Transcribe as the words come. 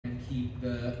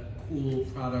the cool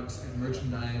products and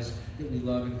merchandise that we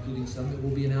love, including some that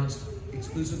will be announced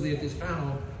exclusively at this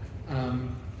panel,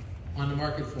 on the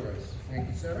market for us. Thank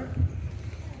you, Sara.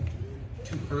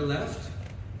 To her left,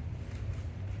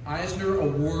 Eisner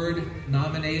Award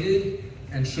nominated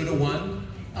and should have won,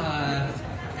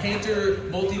 painter,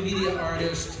 multimedia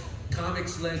artist,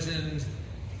 comics legend,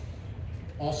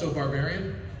 also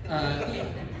barbarian,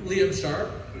 Liam Sharp.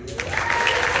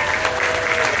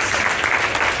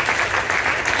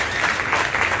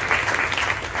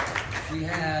 We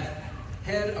have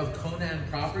head of Conan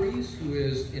Properties, who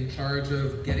is in charge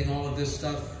of getting all of this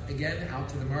stuff, again, out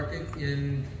to the market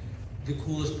in the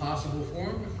coolest possible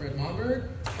form, Frederik Malmberg.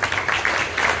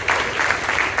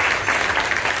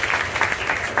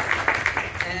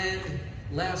 And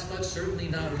last but certainly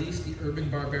not least, the urban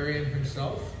barbarian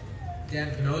himself,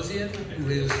 Dan Panosian, who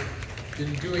has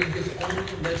been doing his own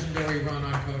legendary run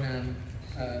on Conan.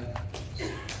 We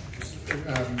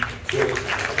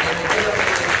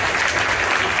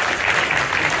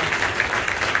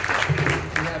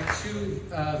have two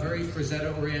very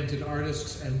Frazetta-oriented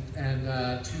artists and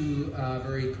two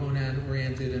very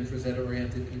Conan-oriented and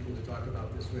Frazetta-oriented people to talk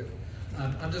about this with.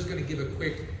 I'm just going to give a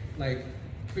quick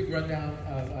rundown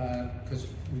of, because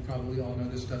we probably all know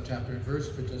this stuff chapter and verse,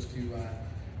 but just to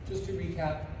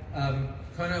recap,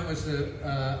 Conan was the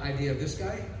idea of this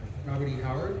guy, Robert E.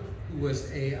 Howard, who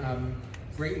was a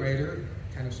great writer,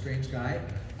 kind of strange guy,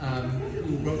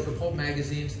 who wrote for pulp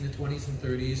magazines in the 20s and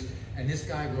 30s, and this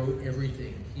guy wrote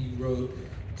everything. He wrote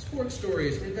sports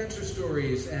stories, adventure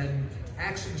stories, and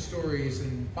action stories,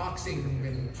 and boxing,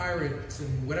 and pirates,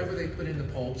 and whatever they put in the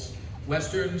pulps.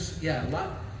 Westerns, yeah, a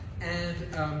lot. And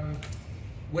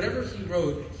whatever he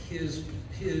wrote, his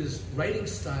writing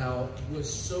style was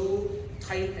so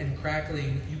tight and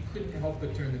crackling, you couldn't help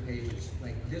but turn the pages.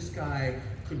 Like, this guy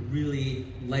could really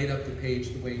light up the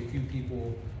page the way few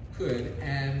people could.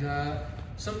 And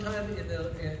sometime in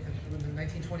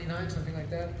 1929, something like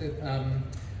that,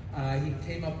 he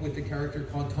came up with a character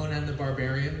called Conan the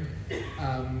Barbarian,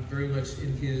 very much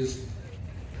in his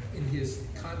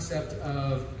concept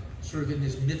of sort of in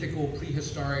this mythical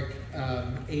prehistoric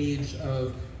age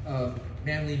of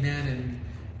manly men and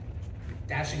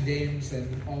dashing dames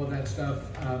and all of that stuff,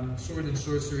 sword and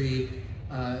sorcery,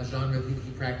 a genre that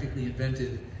he practically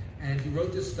invented. And he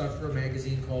wrote this stuff for a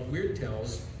magazine called Weird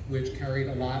Tales, which carried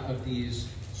a lot of these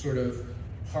sort of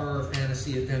horror,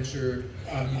 fantasy, adventure.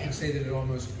 You can say that it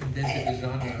almost invented the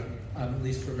genre, at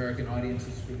least for American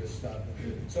audiences, for this stuff.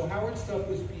 So Howard's stuff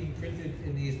was being printed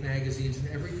in these magazines, and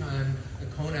every time a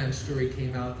Conan story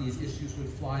came out, these issues would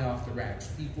fly off the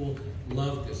racks. People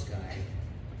loved this guy.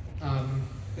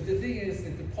 But the thing is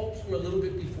that the pulps were a little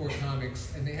bit before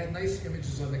comics, and they had nice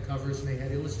images on the covers, and they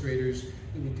had illustrators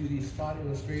that would do these spot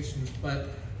illustrations, but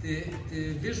the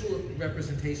visual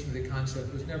representation of the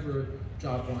concept was never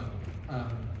job one.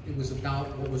 It was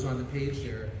about what was on the page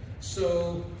there.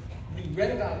 So we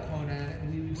read about Conan,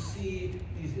 and we would see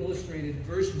these illustrated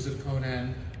versions of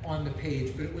Conan on the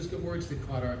page, but it was the words that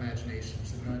caught our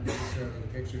imaginations and not necessarily the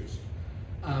pictures.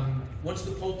 Once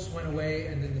the pulps went away,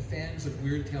 and then the fans of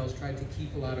Weird Tales tried to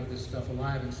keep a lot of this stuff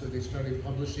alive, and so they started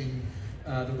publishing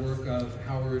the work of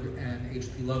Howard and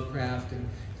H.P. Lovecraft and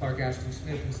Clark Ashton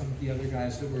Smith and some of the other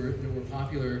guys that were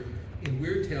popular in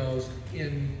Weird Tales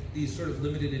in these sort of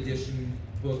limited edition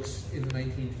books in the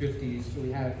 1950s. So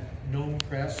we have Gnome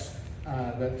Press,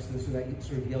 that's so that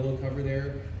sort of yellow cover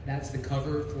there. That's the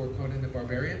cover for Conan the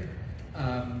Barbarian.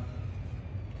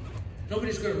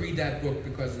 Nobody's going to read that book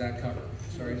because of that cover.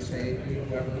 Sorry to say,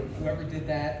 whoever did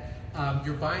that,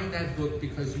 you're buying that book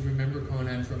because you remember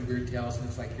Conan from Weird Tales, and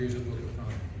it's like, here's a book of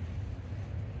Conan.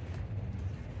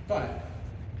 But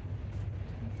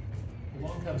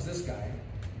along comes this guy.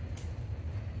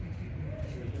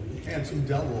 Handsome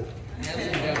devil.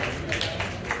 Handsome devil.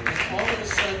 And all of a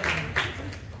sudden,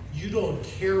 you don't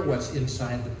care what's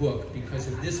inside the book, because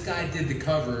if this guy did the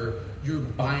cover, you're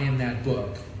buying that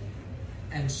book.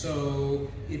 And so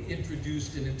it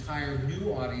introduced an entire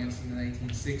new audience in the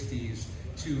 1960s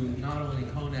to not only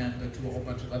Conan, but to a whole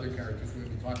bunch of other characters. We're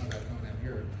going to be talking about Conan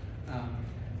here.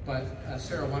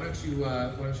 Sara, why don't you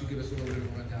give us a little bit of a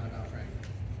rundown about Frank?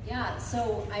 Yeah,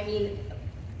 so I mean,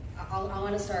 I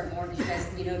want to start more because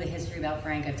you know the history about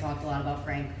Frank. I've talked a lot about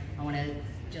Frank. I want to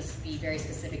just be very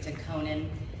specific to Conan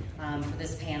for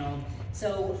this panel.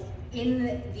 So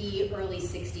in the early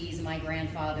 60s, my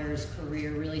grandfather's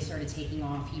career really started taking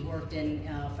off. He worked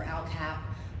for Al Cap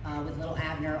with Little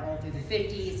Abner all through the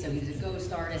 50s, so he was a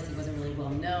ghost artist. He wasn't really well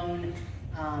known.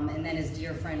 And then his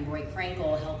dear friend Roy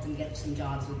Frankel helped him get some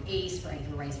jobs with Ace for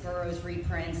Edgar Rice Burroughs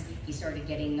reprints. He started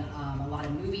getting a lot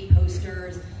of movie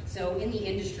posters. So in the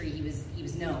industry, he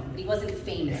was known, but he wasn't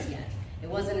famous yet. It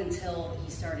wasn't until he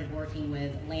started working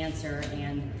with Lancer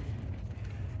and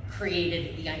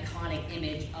created the iconic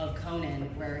image of Conan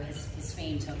where his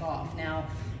fame took off. Now,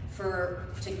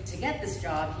 to get this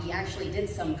job, he actually did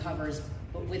some covers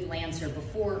with Lancer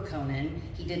before Conan.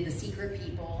 He did The Secret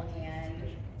People and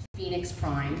Phoenix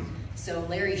Prime. So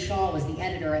Larry Shaw was the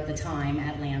editor at the time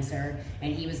at Lancer,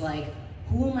 and he was like,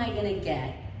 who am I gonna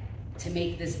get to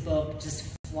make this book just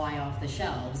fly off the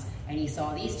shelves? And he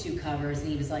saw these two covers and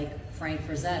he was like, Frank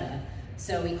Frazetta.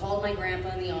 So he called my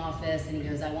grandpa in the office and he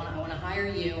goes, I want to hire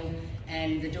you.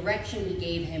 And the direction he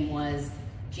gave him was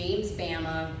James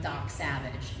Bama, Doc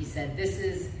Savage. He said, this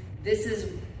is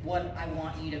what I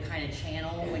want you to kind of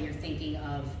channel when you're thinking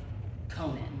of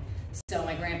Conan. So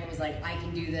my grandpa was like, I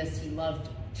can do this. He loved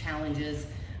challenges.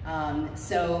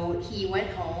 So he went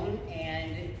home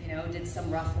and, you know, did some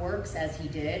rough works as he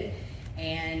did.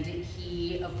 And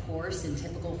he, of course, in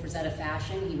typical Frazetta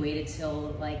fashion, he waited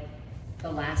till like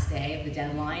the last day of the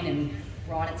deadline and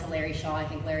brought it to Larry Shaw. I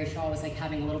think Larry Shaw was like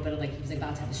having a little bit of like, he was like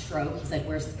about to have a stroke. He's like,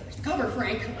 where's the cover,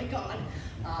 Frank? Oh my God.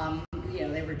 You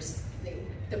know, they were just,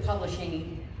 the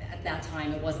publishing at that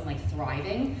time, it wasn't like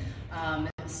thriving.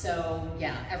 So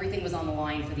yeah, everything was on the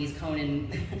line for these Conan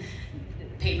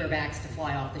paperbacks to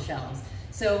fly off the shelves.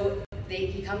 So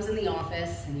he comes in the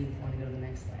office, and you want to go to the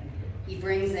next slide. He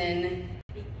brings in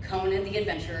Conan the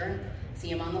Adventurer, see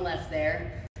him on the left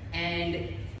there,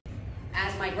 and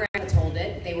as my grandpa told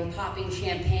it, they were popping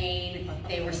champagne,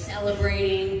 they were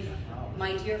celebrating.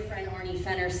 My dear friend Arnie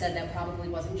Fenner said that probably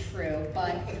wasn't true,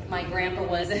 but my grandpa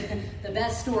was the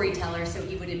best storyteller, so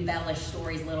he would embellish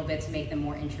stories a little bit to make them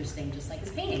more interesting, just like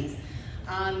his paintings.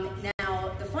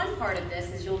 Now, the fun part of this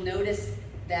is you'll notice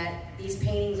that these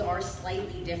paintings are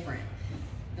slightly different.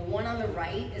 The one on the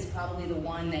right is probably the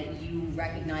one that you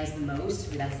recognize the most,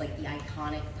 where that's like the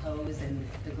iconic pose and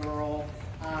the girl.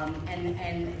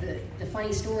 And the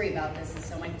funny story about this is,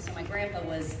 so my grandpa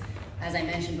was, as I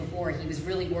mentioned before, he was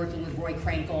really working with Roy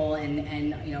Krenkel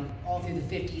and you know, all through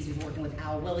the 50s, he was working with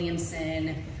Al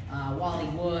Williamson, Wally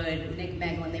Wood, Nick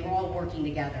Meglin, they were all working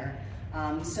together.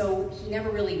 So he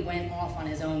never really went off on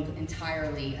his own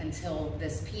entirely until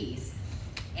this piece.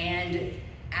 And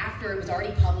after it was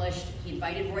already published, he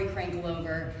invited Roy Krenkel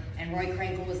over, and Roy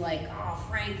Krenkel was like, oh,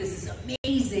 Frank, this is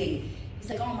amazing. He's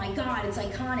like, oh my God, it's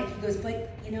iconic. He goes,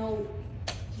 but you know,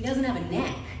 he doesn't have a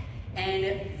neck.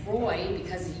 And Roy,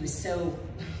 because he was so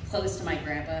close to my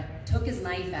grandpa, took his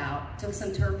knife out, took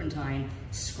some turpentine,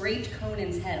 scraped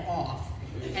Conan's head off,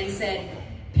 and said,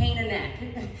 paint a neck.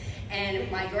 And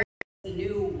my grandpa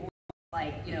knew,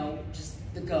 like, you know, just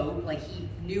the goat, like he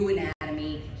knew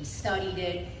anatomy, he studied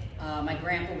it. My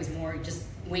grandpa was more just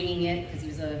winging it because he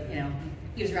was a, you know,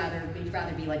 he'd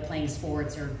rather be like playing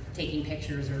sports or taking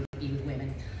pictures or be with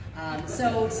women.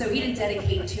 So he didn't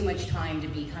dedicate too much time to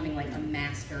becoming like a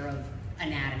master of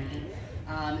anatomy.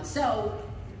 So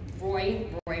Roy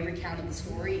recounted the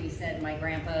story. He said my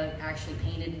grandpa actually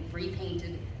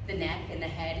repainted the neck and the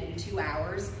head in 2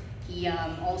 hours. He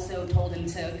also told him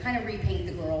to kind of repaint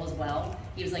the girl as well.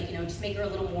 He was like, you know, just make her a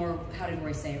little more, how did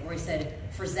Roy say it? Roy said,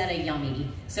 Frazetta yummy.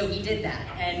 So he did that,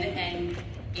 and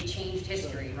it changed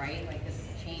history, right? Like this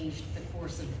changed the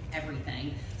course of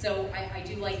everything. So I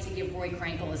do like to give Roy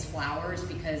Krenkel his flowers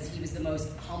because he was the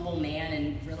most humble man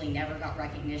and really never got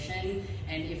recognition.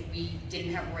 And if we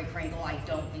didn't have Roy Krenkel, I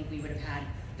don't think we would have had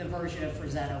the version of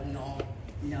Frazetta we all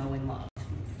know and love.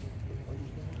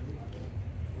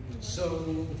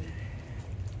 So,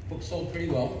 book sold pretty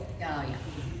well. Yeah.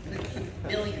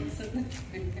 Millions.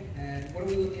 And what are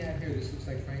we looking at here? This looks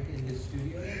like Frank in his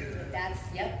studio. That's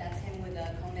him with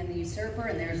Conan the Usurper,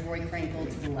 and there's Roy Krenkel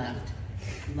to the left.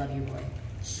 Love you, Roy.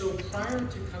 So prior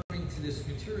to coming to this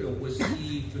material, was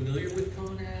he familiar with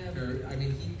Conan? Or, I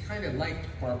mean, he kind of liked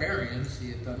barbarians. He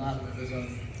had done some of his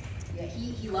own. Yeah,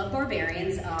 he loved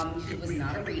barbarians. He was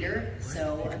not a reader,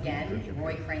 so again,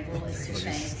 Roy Krenkel is to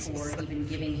thank for even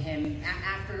giving him,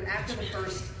 after the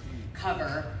first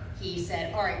cover, he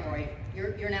said, all right, Roy,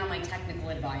 you're now my technical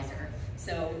advisor.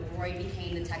 So Roy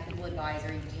became the technical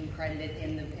advisor, he became credited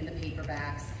in the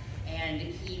paperbacks, and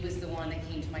he was the one that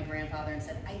came to my grandfather and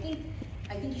said, I think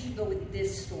you should go with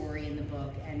this story in the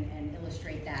book and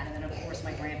illustrate that. And then of course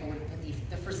my grandpa would put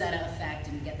the Frazetta effect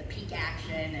and get the peak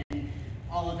action and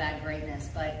all of that greatness.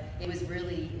 But it was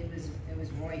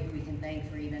Roy who we can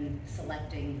thank for even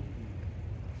selecting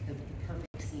the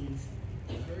perfect scenes.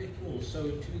 Very cool.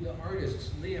 So to the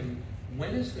artists, Liam,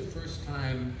 when is the first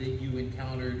time that you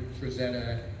encountered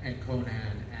Frazetta and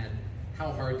Conan, and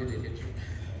how hard did it hit you?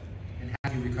 And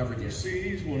how have you recovered it? See,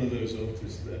 he's one of those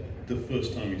artists that the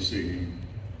first time you see him,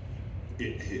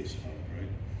 it hits home, right?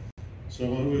 So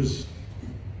I was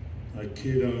a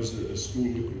kid, I was at a school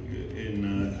in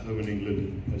home in England,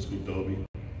 in a place called Derby.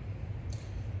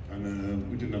 And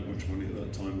we didn't have much money at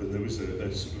that time, but there was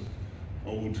a sort of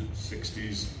old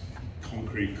 60s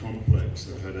concrete complex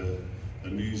that had a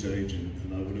news agent,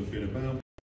 and I would have been about.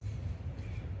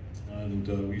 And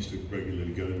we used to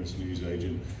regularly go to this news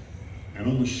agent. And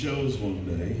on the shelves one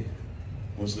day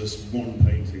was this one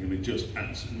painting, and it just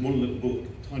one little book,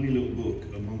 tiny little book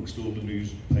amongst all the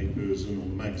newspapers and all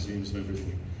the magazines and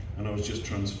everything. And I was just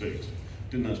transfixed.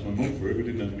 Didn't ask my mum for it, we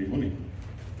didn't have any money.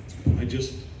 But I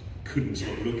just couldn't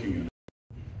stop looking at it.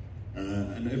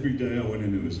 And every day I went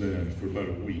in, it was there for about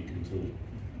a week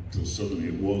until suddenly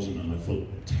it wasn't, and I felt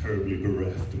terribly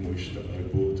bereft and wished that I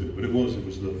bought it. But it was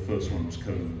the first one was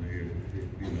Conan,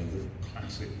 you know, the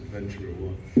classic adventurer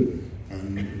one.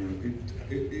 And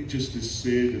it just is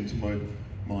seared into my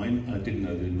mind. I didn't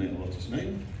know the net artist's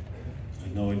name. I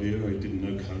had no idea. I didn't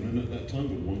know Conan at that time,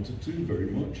 but wanted to very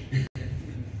much.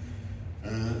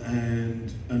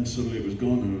 And suddenly it was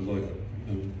gone, and I was like,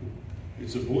 you know,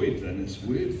 it's a void then, it's a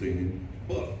weird thing.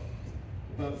 But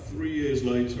about 3 years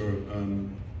later,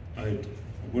 I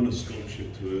won a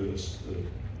scholarship to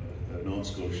an art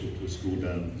scholarship to a school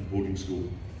down, a boarding school.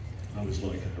 I was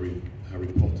like Harry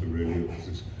Potter, really. I was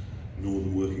this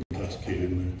northern working class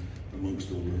kid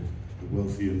amongst all the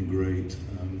wealthy and great.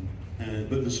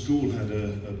 But the school had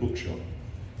a bookshop,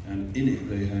 and in it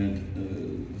they had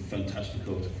the fantastic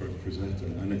art of Frank Frazetta,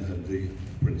 and it had the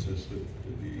princess, the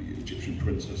Egyptian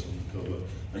princess on the cover.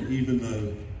 And even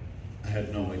though I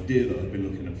had no idea that I'd been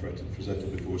looking at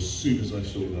Frazetta before, as soon as I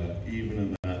saw that,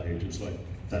 even at that age, it's like,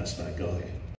 that's that guy.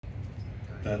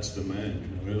 That's the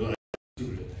man. You know, like,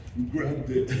 grabbed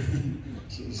it,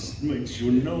 sort of made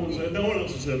sure no one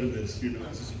else is having this. You know,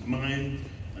 this is mine.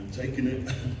 I'm taking it.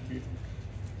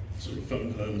 Sort of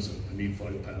phoned home and said, I need £5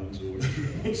 or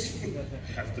whatever else.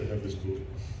 I have to have this book.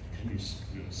 Can you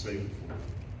save it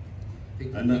for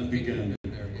me? And that began.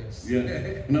 Yeah,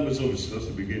 and that was obviously, that's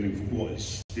the beginning for what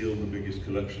is still the biggest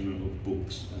collection of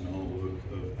books and artwork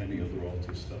of any other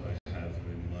artist that I have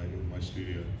in my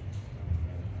studio.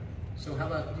 So how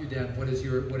about you, Dan? What is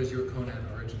your Conan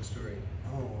origin story?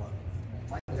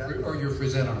 My dad, or your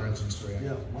Frazetta origin story?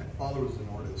 Yeah, my father was an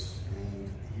artist, and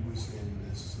he was in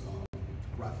this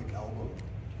graphic album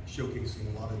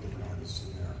showcasing a lot of different artists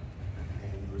in there.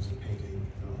 And there was a painting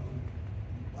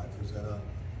by Frazetta,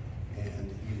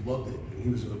 and he loved it. And he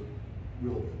was a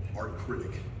real art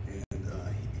critic, and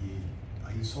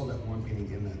he saw that one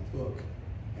painting in that book,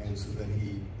 and so then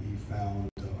he found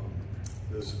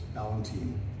those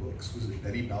Ballantine books. Was it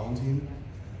Betty Ballantine?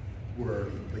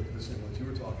 Were like the same ones you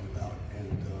were talking about,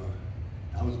 and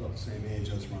I was about the same age.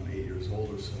 I was around 8 years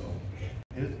old or so,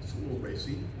 and it's a little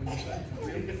racy, when you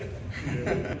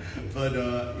say. But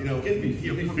you know, Give me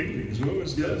feelings. What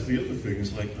was that? The other thing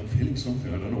is like, I'm feeling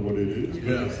something. I don't know what it is.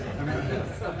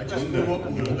 Yeah, I just blew up a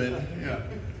little bit. Yeah,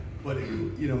 but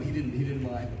you know, he didn't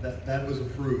mind. That was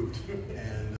approved,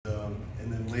 and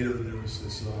then later there was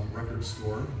this record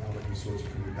store. Now record stores are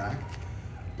coming back,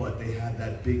 but they had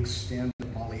that big stand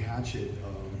of Molly Hatchet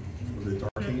from the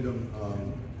Dark Kingdom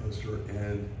poster,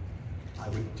 and I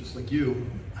would, just like you,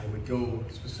 I would go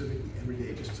specifically every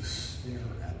day just to stare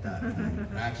at that thing.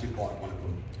 I actually bought one of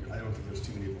them. I don't think there's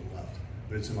too many of them left,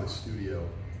 but it's in my studio.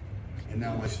 And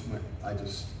now I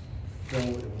just fell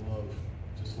in love,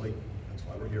 just like, that's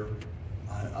why we're here.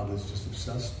 I was just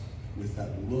obsessed with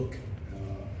that look,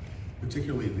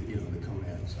 particularly the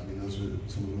Conans. I mean, those are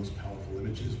some of the most powerful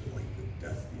images, but like the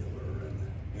Death Dealer,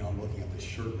 and I'm looking at this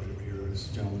shirt right over here this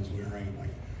gentleman's wearing. I'm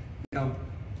like,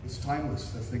 it's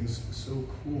timeless. That thing is so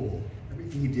cool.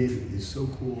 Everything he did is so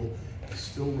cool. It's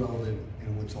still relevant,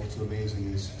 and what's also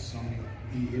amazing is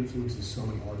he influences so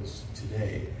many artists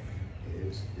today.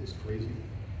 It's crazy.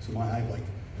 So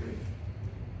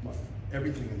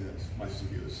everything in my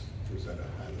studio is Frazetta.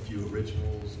 I have a few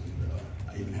originals, and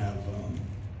I even have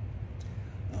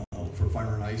for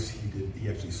Fire and Ice. He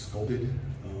actually sculpted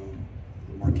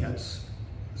the Marquettes,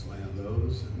 so I have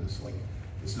those, and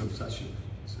it's an obsession.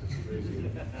 It's crazy.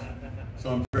 So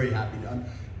I'm very happy. I'm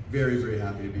very, very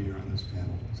happy to be here on this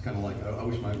panel. It's kind of like I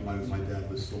wish my dad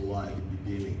was still alive. He'd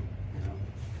be beaming.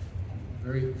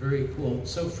 Very, very cool.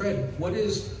 So, Fred, what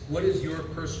is your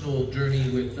personal journey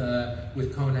with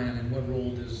Conan, and what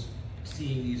role does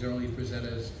seeing these early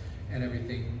Frazettas and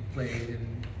everything play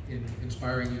in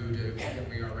inspiring you to get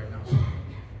where you are right now?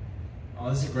 Oh,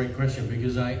 that's a great question,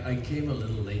 because I came a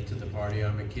little late to the party.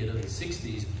 I'm a kid of the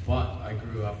 60s, but I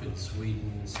grew up in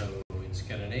Sweden, so in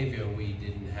Scandinavia we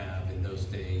didn't have, in those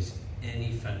days,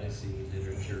 any fantasy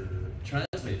literature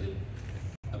translated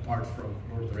apart from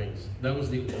Lord of the Rings. That was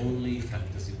the only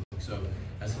fantasy book. So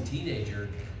as a teenager,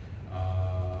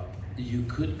 you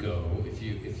could go,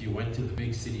 if you went to the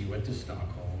big city, you went to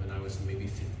Stockholm, and I was maybe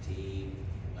 15,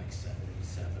 like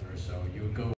 77 or so, you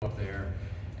would go up there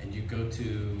and you go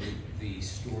to the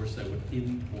stores that would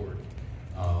import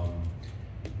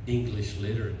English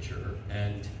literature,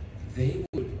 and they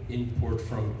would import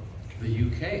from the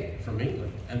UK, from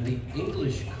England, and the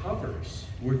English covers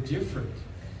were different.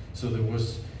 So there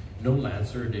was no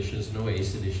Lancer editions, no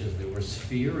Ace editions, there were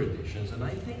Sphere editions, and I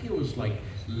think it was like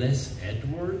Les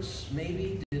Edwards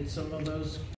maybe did some of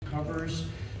those covers.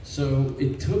 So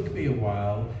it took me a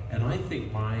while, and I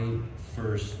think my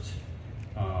first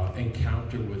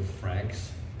encounter with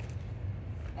Frank's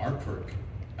artwork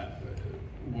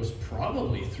was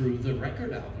probably through the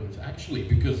record albums, actually,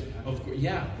 because of course,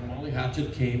 yeah, Molly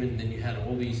Hatchet came, and then you had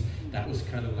all these, that was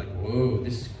kind of like, whoa,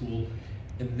 this is cool.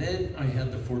 And then I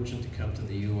had the fortune to come to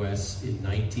the US in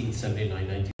 1979,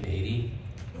 1980.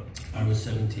 I was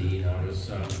 17, I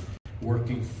was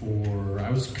working for, I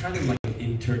was kind of like an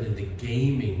intern in the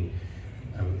gaming,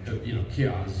 you know,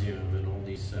 Chaosium and all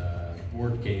these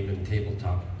board game and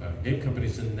tabletop game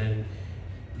companies, and then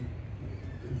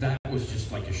that was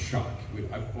just like a shock.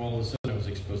 All of a sudden I was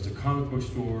exposed to comic book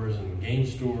stores and game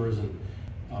stores, and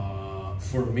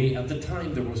for me, at the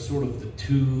time, there was sort of the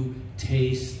two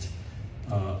tastes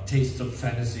of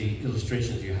fantasy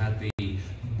illustrations. You had the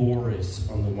Boris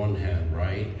on the one hand,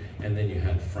 right? And then you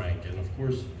had Frank, and of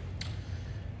course,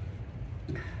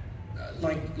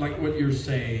 like what you're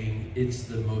saying, it's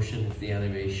the motion, it's the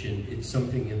animation, it's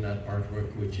something in that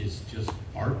artwork which is just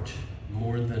art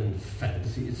more than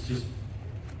fantasy. It's just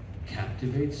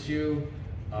captivates you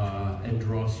and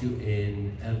draws you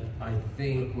in. And I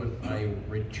think when I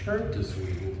returned to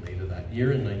Sweden later that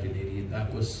year in 1980,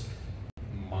 that was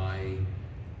my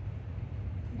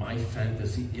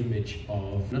fantasy image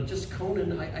of not just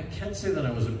Conan. I can't say that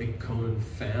I was a big Conan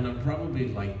fan. I'm probably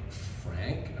like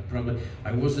Frank.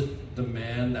 I wasn't the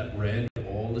man that read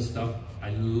all the stuff. I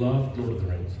loved Lord of the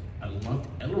Rings. I loved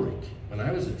Elric. When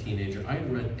I was a teenager, I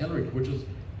read Elric, which was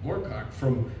Moorcock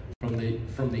from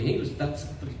the English. That's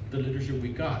the literature we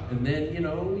got. And then, you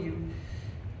know, you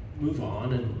move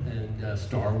on, and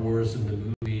Star Wars and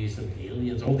the movies and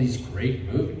Aliens, all these great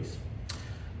movies.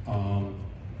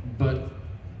 But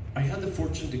I had the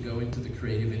fortune to go into the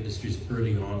creative industries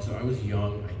early on, so I was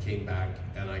young. I came back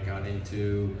and I got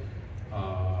into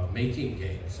making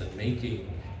games and making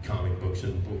comic books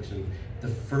and books. And the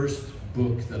first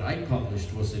book that I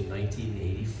published was in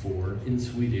 1984 in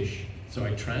Swedish. So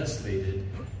I translated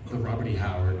the Robert E.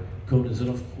 Howard Conans, and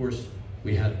of course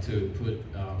we had to put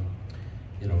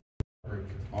you know, work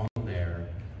on there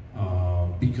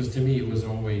because to me it was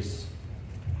always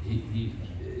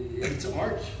it's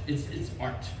art. It's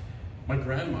art. My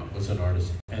grandma was an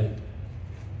artist, and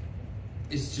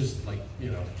it's just like, you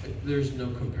know, there's no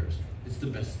comparison. It's the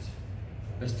best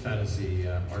fantasy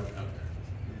art out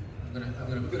there. I'm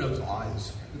gonna look at those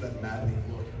eyes, look at that maddening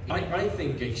look. I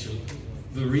think actually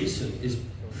the reason is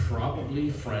probably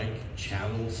Frank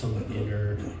channeled some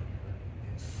inner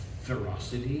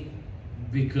ferocity,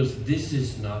 because this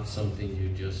is not something you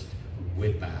just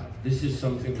whip out. This is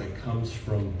something that comes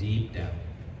from deep down.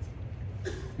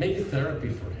 Maybe therapy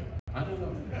for him. I don't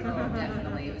know. Oh,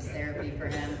 definitely, it was therapy for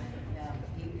him. Yeah,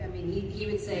 he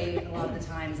would say a lot of the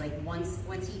times, like once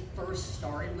he first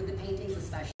started with the paintings,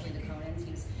 especially the Conans,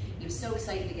 he was so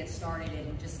excited to get started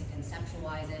and just to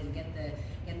conceptualize it and get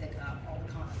all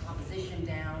the composition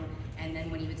down. And then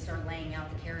when he would start laying out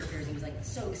the characters, he was like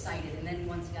so excited. And then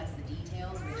once he got to the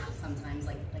details, which sometimes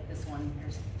like this one,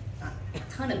 there's not a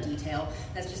ton of detail.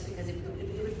 That's just because it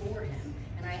would bore him.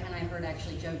 And I heard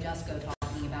actually Joe Jusko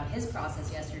talking about his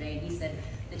process yesterday, and he said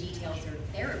the details are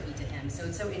therapy to him. So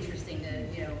it's so interesting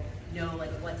to know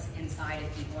like what's inside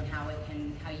of people and how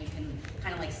you can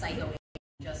kind of like psycho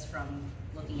just from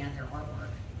looking at their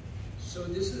artwork. So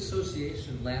this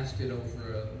association lasted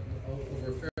over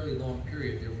a fairly long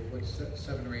period. There were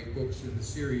 7 or 8 books in the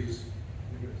series.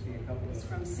 We're going to see a couple of It's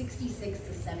from 66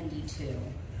 to 72.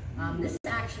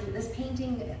 This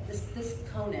painting, this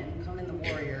Conan the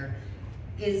Warrior,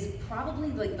 is probably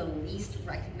like the least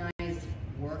recognized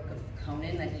work of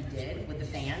Conan that he did with the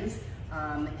fans.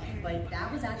 But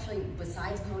that was actually,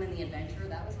 besides Conan the Adventurer,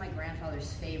 that was my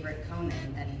grandfather's favorite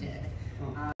Conan that he did.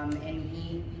 And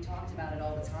he talked about it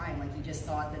all the time. Like, he just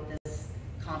thought that this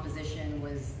composition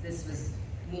was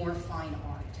more fine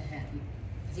art to him.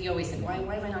 Because he always said, why am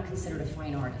I not considered a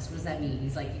fine artist? What does that mean?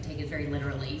 He's like, you take it very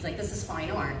literally. He's like, this is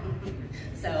fine art.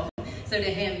 So to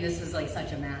him, this was like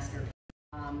such a masterpiece.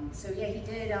 So yeah, he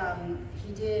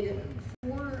did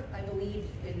 4, I believe,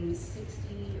 in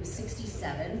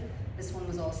 67. This one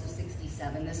was also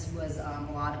 67. This was a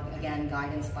lot of, again,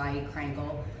 guidance by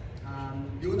Krankel.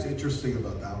 You know what's interesting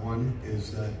about that one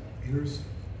is that here's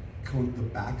the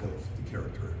back of the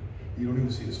character. You don't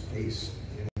even see his face,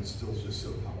 and it's still just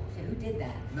so powerful. Yeah, who did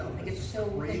that? No, like it's so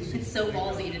crazy. It's so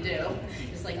ballsy to do.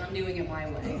 Just like, I'm doing it my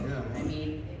way. Yeah. I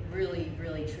mean, really,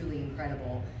 really, truly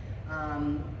incredible.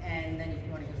 And then if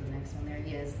you want to go to the next one, there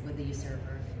he is with the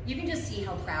usurper. You can just see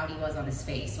how proud he was on his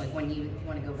face. Like when you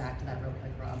want to go back to that real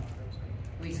quick, Rob.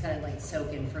 We just gotta like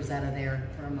soak in Frazetta there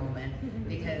for a moment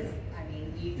because I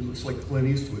mean, he looks like Clint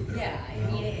Eastwood there. Yeah,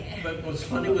 I mean. But what's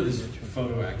funny with this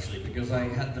photo actually, because I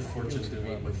had the fortune to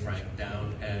meet with Frank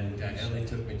down, and Ellie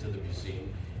took me to the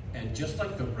museum, and just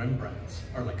like the Rembrandts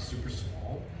are like super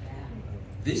small,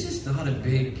 this is not a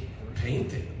big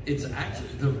painting. It's actually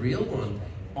the real one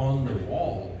on the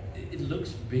wall. It looks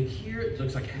big here. It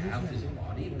looks like half his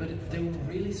body, but they were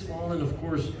really small, and of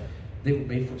course, they were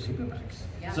made for paperbacks.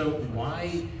 Yeah. So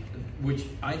why, which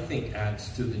I think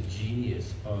adds to the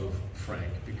genius of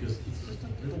Frank, because it's just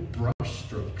like little brush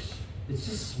strokes. It's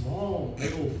just small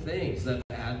little things that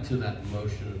add to that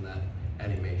emotion and that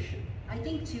animation. I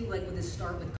think too, like with his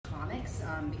start with comics,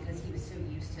 because he was so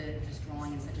used to just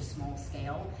drawing in such a small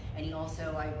scale, and he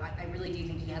also, I really do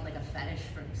think he had like a fetish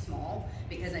for small,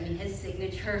 because I mean his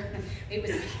signature, it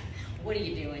was, what are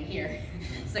you doing here?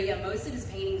 So yeah, most of his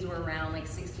paintings were around like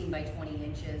 16 by 20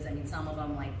 inches. I mean, some of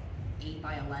them like 8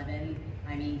 by 11.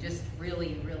 I mean, just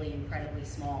really, really incredibly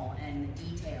small. And the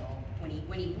detail, when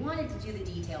he wanted to do the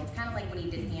detail, it's kind of like when he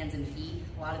did hands and feet.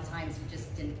 A lot of times he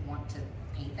just didn't want to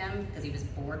paint them because he was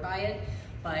bored by it.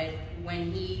 But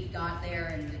when he got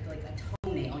there and did like a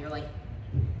toenail, you're like,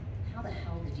 how the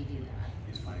hell did you do that?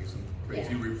 He's finding some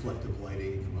crazy reflective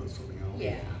lighting from something else.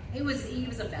 Yeah, he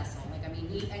was a vessel. Like, I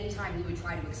mean, anytime he would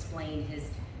try to explain his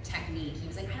technique, he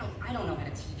was like, I don't know how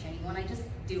to teach anyone. I just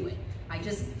do it. I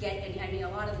just get it. I mean, a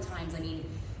lot of the times, I mean,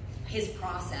 his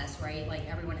process, right? Like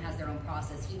everyone has their own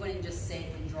process. He wouldn't just sit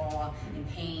and draw and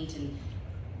paint, and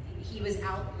he was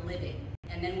out living.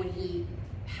 And then when he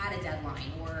had a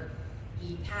deadline, or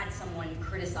he had someone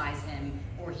criticize him,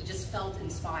 or he just felt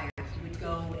inspired, he would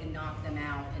go and knock them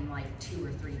out in like 2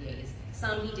 or 3 days.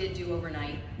 Some he did do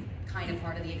overnight, kind of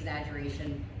part of the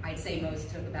exaggeration. I'd say most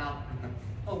took about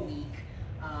a week.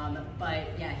 But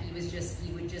yeah, he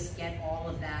would just get all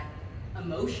of that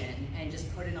emotion and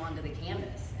just put it onto the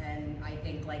canvas. And I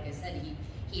think, like I said,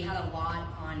 he had a lot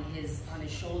on his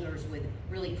shoulders with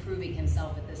really proving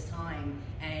himself at this time.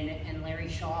 And Larry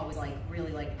Shaw was like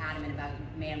really like adamant about,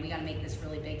 man, we got to make this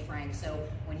really big, Frank. So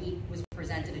when he was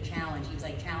presented a challenge, he was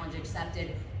like, challenge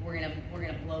accepted. We're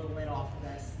gonna blow the lid off of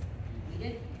this. We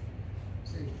did.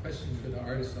 So, question for the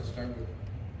artist. I'll start with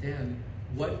Dan.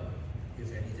 What,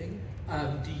 if anything,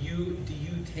 do you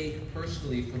take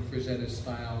personally from Frazetta's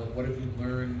style, and what have you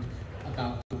learned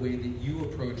about the way that you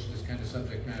approach this kind of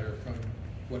subject matter from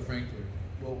what Frank did?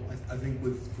 Well, I think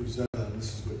with Frazetta, and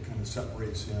this is what kind of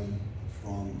separates him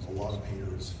from a lot of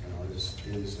painters and artists,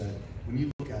 is that when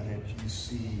you look at it, you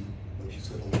see, like you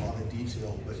said, a lot of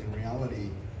detail, but in reality,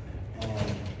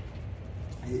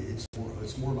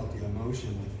 it's more about the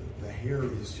emotion. Like the hair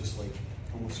is just like,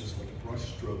 almost just like a brush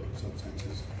stroke in some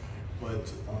senses,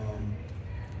 but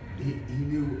he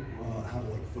knew how to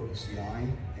like focus the eye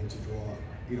and to draw,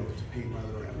 you know, to paint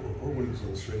rather, or when he was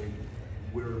illustrating,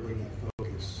 where to bring that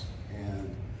focus.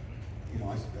 And you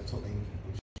know, that's something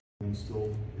I'm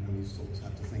still, you know, we still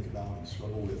have to think about and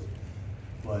struggle with.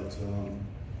 But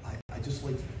I just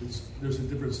like this. There's a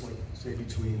difference, like say,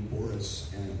 between Boris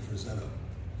and Frazetta.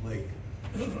 Like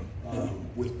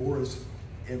with Boris,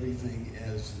 everything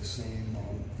has the same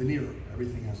veneer.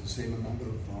 Everything has the same amount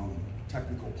of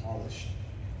technical polish.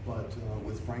 But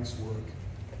with Frank's work,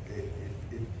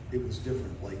 it was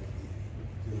different. Like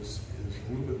it was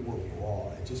a little bit more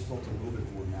raw. It just felt a little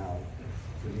bit more now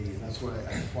for me, and that's why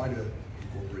I try to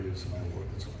incorporate it into my work.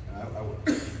 That's why I work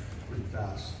pretty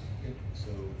fast, so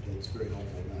it's very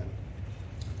helpful in that.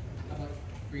 How about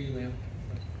for you, Lam?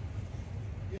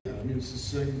 Yeah, I mean, it's the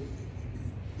same.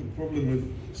 The problem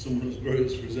with someone as great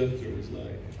as Frazetta is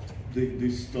like,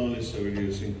 the style is so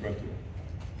idiosyncratic.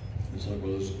 It's like,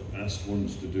 well, I was asked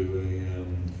once to do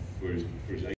for his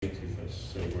 80th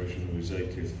celebration of his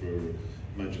 80th for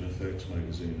Imagine Effects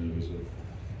magazine. There was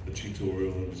a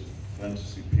tutorial, and it was a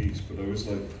fantasy piece, but I was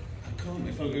like, I can't,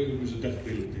 if it was a Death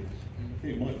Beetle piece. I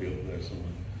think it might be up there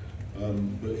somewhere.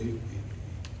 But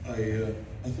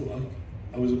I thought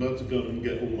I was about to go and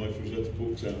get all my Frazetta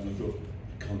books out, and I thought,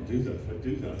 I can't do that. If I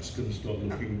do that, it's going to start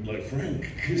looking like Frank,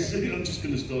 because I'm just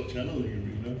going to start channeling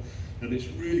him, you know? And it's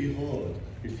really hard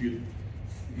if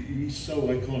he's so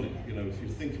iconic, you know. If you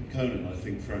think of Conan, I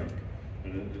think Frank.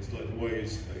 And it's like the way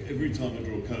it's, like, every time I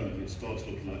draw Conan, it starts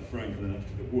looking like Frank, and then I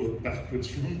have to work backwards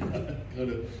from that, kind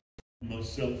of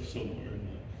myself somewhere in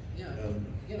that. Yeah,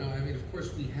 you know, I mean, of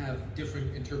course, we have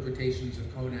different interpretations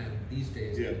of Conan these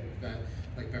days. Yeah.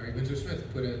 Like Barry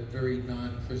Windsor-Smith put a very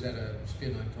non-Frazetta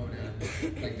spin on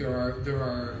Conan. Like there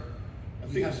are.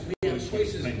 We have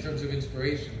choices in terms of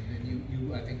inspiration, and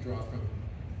you I think draw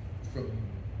from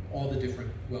all the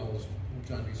different wells.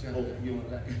 John Buscema. Oh, you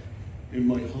know, in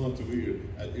my heart of it,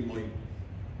 in my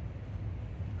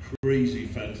crazy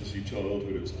fantasy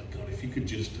childhood, it was like, God, if you could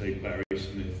just take Barry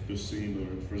Smith, Buscema,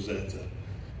 and Frazetta,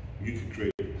 you could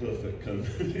create a perfect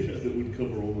Conan that would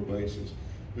cover all the bases.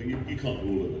 But you can't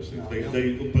do all of those things. No,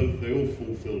 they all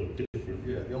fulfill a different.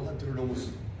 Yeah, they all have different almost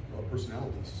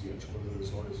personalities. Each one of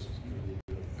those artists.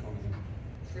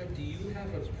 Fred, do you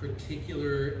have a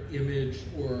particular image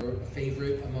or a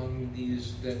favorite among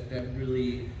these that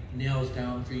really nails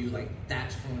down for you, like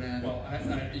that's Conan? Well,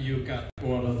 you've got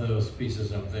one of those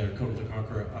pieces up there, Conan the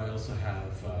Conqueror. I also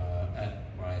have,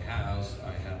 at my house,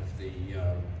 I have the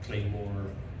Claymore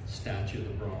statue,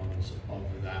 the bronze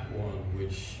of that one,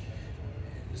 which,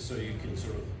 so you can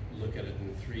sort of look at it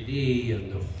in 3D,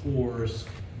 and the horse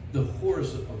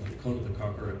of Conan the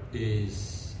Conqueror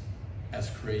is as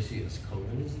crazy as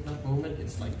Conan is at that moment.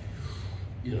 It's like,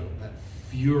 you know, that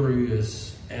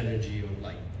furious energy of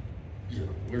like, you know,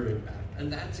 we're in battle.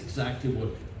 And that's exactly what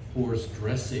horse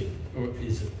dressing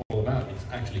is all about. It's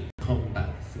actually combat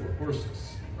for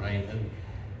horses, right? And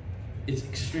it's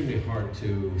extremely hard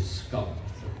to sculpt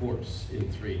a horse in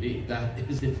 3D. That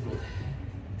is difficult.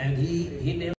 And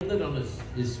he nailed it on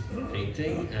his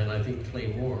painting, and I think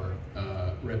Claymore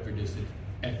reproduced it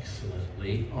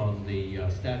excellently on the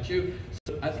statue.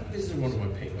 So I think this is one of my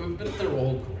paintings, but they're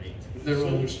all great. They're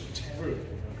all terrible.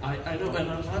 I know,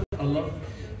 and I love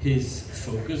his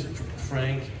focus.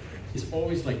 Frank is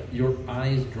always like your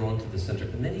eyes drawn to the center,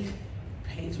 and then he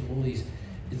paints with all these.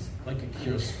 It's like a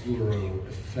chiaroscuro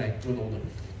effect with all the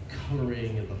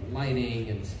coloring and the lighting,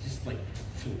 and it's just like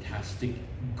fantastic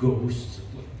ghosts.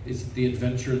 It's the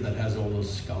adventure that has all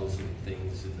those skulls and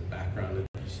things in the background,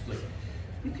 and just like,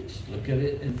 you can just look at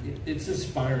it, and it's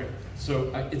inspiring.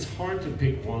 So it's hard to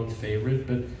pick one favorite,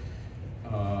 but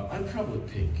I'd probably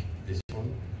pick this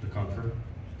one, The Conqueror.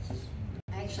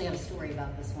 I actually have a story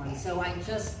about this one. So I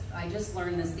just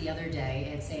learned this the other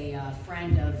day. It's a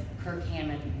friend of Kirk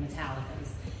Hammett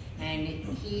Metallica's, and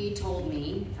he told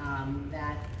me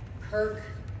that Kirk,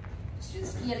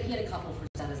 he had a couple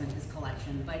Frazettas in his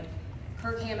collection, but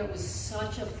Kirk Hammett was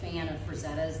such a fan of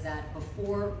Frazettas that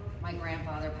before my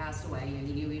grandfather passed away, and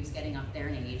he knew he was getting up there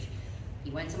in age,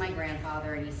 he went to my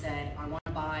grandfather and he said, I want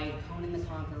to buy Conan the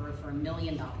Conqueror for $1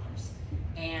 million.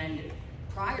 And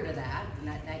prior to that, and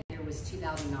that year was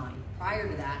 2009, prior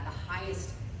to that, the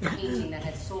highest painting that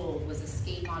had sold was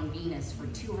Escape on Venus for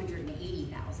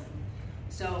 $280,000.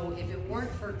 So if it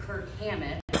weren't for Kirk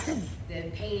Hammett,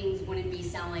 the paintings wouldn't be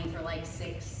selling for like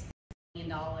 $6 million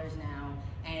now.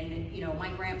 And you know, my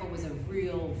grandpa was a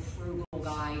real frugal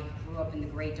guy, grew up in the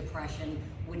Great Depression,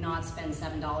 would not spend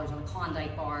 $7 on a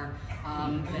Klondike bar,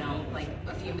 you know, like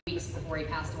a few weeks before he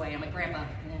passed away. I'm like, Grandpa,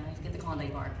 get the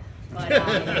Klondike bar. But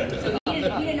so he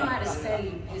didn't know how to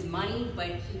spend his money, but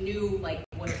he knew like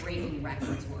what breaking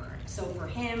records were. So for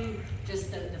him,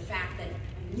 just the fact that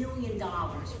 $1 million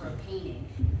for a painting,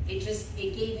 it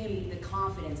gave him the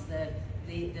confidence,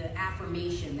 the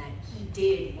affirmation that he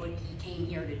did what he came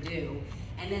here to do.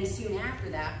 And then soon after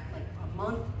that, like a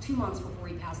month, 2 months before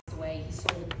he passed away, he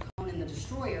sold Conan the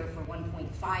Destroyer for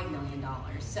 $1.5 million.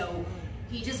 So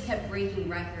he just kept breaking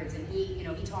records, and he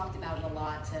talked about it a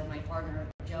lot to my partner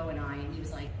Joe and I, and he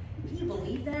was like, "Can you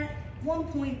believe that?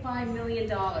 $1.5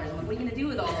 million." I'm like, "What are you gonna do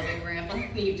with all of it, Grandpa?"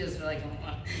 And you just were like,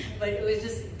 "Oh." But it was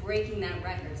just breaking that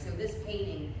record. So this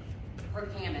painting,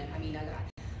 Kirk Hammett, I mean,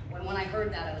 when I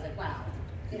heard that, I was like, wow.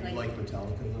 You like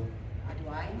Metallica though? Do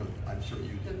I? No, I'm sure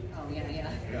you do. Oh, yeah.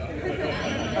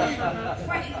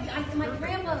 Right, my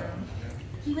grandpa,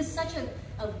 he was such a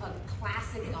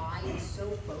classic guy and so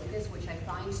focused, which I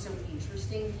find so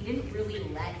interesting. He didn't really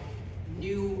let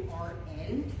new art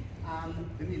in.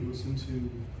 Didn't he listen to,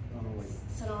 like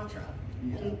Sinatra,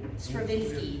 yeah. and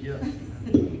Stravinsky. Yeah.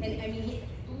 And I mean, he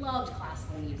loved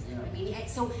classical music. Yeah. I mean,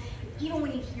 so even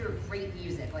when you hear great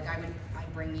music, like I'd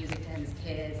bring music to him as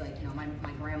kids, like, you know,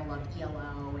 my grandma loved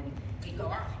ELO, and he'd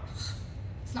go, "Oh,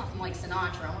 it's nothing like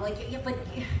Sinatra." I'm like, yeah, but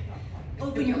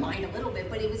open your mind a little bit.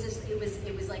 But it was just, it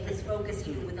was like his focus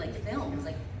even with like films,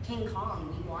 like King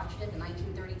Kong. We watched it, the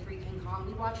 1933 King Kong.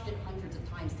 We watched it hundreds of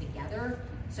times together.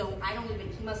 So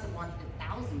he must have watched it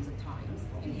thousands of times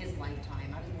in his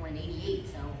lifetime. I was born in '88,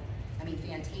 so I mean,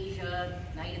 Fantasia,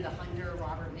 Night of the Hunter,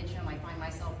 Robert Mitchum, I find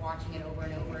myself watching it over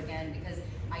and over again because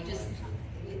I just,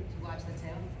 did you watch the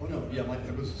too? Oh no, yeah,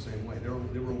 it was the same way. They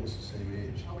were almost the same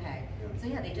age. Okay. Yeah. So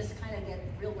yeah, they just kind of get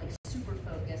real like super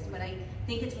focused, but I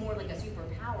think it's more like a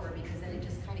superpower because then it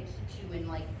just kind of keeps you in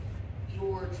like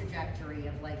your trajectory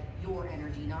of like your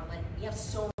energy, not like, we have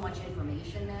so much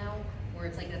information now where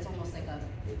it's like, that's almost like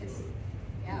it's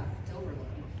overloading.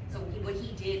 So what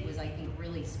he did was, I think,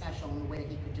 really special in the way that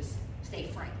he could just stay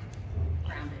frank,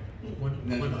 grounded.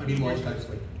 Meanwhile, guys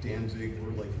like Danzig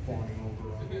were like fawning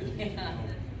over on it. Yeah.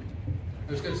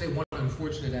 I was going to say one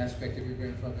unfortunate aspect of your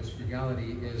grandfather's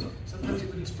frugality is sometimes he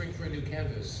wouldn't spring for a new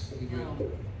canvas. He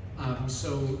would.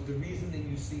 So the reason that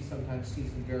you sometimes see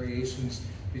some variations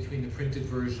between the printed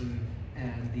version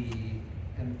and the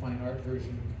fine art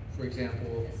version, for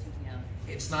example,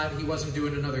 it's not, he wasn't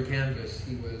doing another canvas.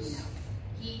 He was.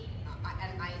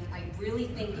 I really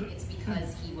think it's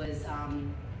because he was.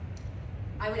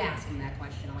 I would ask him that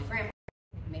question. I'm like, Grandpa,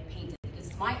 painted.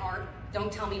 It's my art.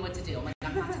 Don't tell me what to do. I'm like,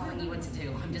 I'm not telling you what to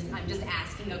do. I'm just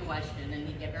asking a question, and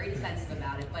he'd get very defensive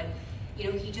about it. But you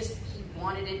know, he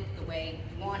wanted it the way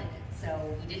he wanted it.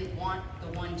 So he didn't want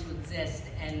the one to exist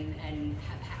and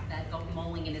have that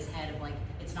mulling in his head of like,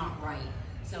 it's not right.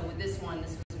 So with this one,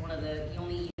 this was one of he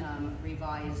only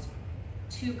revised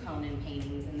 2 Conan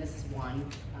paintings, and this is one,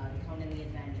 Conan the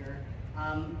Avenger.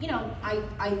 You know,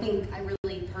 I think I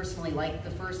really personally like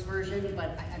the first version,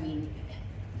 but I mean,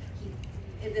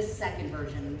 this second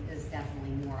version is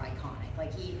definitely more iconic.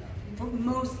 Like for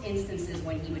most instances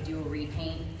when he would do a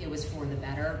repaint, it was for the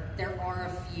better. There are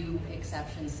a few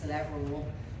exceptions to that rule.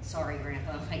 Sorry,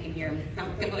 Grandpa, I can hear him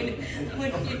now going.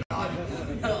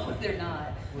 No, they're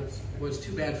not. Well, it's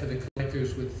too bad for the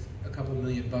collectors with a couple $1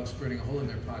 million burning a hole in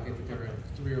their pocket that there are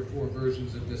 3 or 4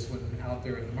 versions of this one out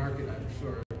there in the market, I'm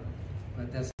sure.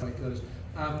 But that's how it goes.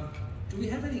 Do we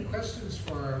have any questions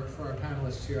for our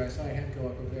panelists here? I saw a hand go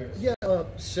up over there. Yeah,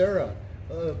 Sarah,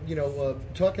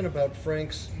 talking about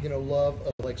Frank's, love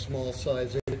of like small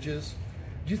size images,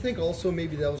 do you think also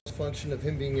maybe that was a function of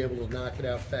him being able to knock it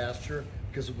out faster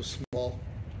because it was small?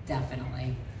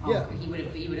 Definitely. Yeah. He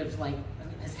would have like,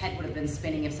 his head would have been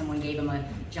spinning if someone gave him a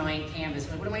giant canvas.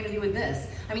 What am I going to do with this?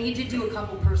 I mean, he did do a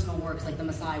couple personal works like the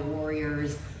Maasai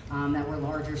Warriors that were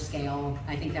larger scale.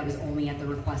 I think that was only at the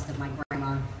request of my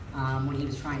grandma when he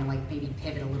was trying to like maybe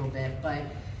pivot a little bit. But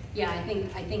yeah,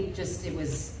 I think just it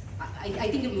was. I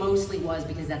think it mostly was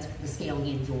because that's the scale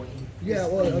he enjoyed. Yeah,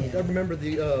 well, I remember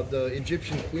the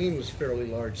Egyptian Queen was fairly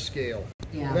large scale.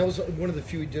 Yeah. And that was one of the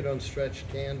few he did on stretched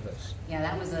canvas. Yeah,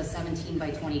 that was a 17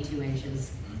 by 22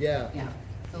 inches. Yeah. Yeah,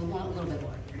 so a little bit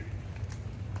larger.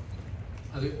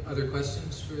 Other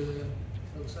questions for the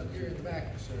folks up here in the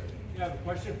back, sir? Yeah, I have a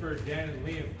question for Dan and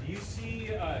Liam. Do you see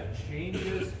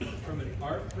changes from an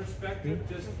art perspective?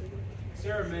 Just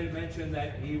Sarah made mention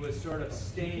that he was sort of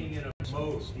staying in a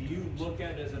mode. Do you look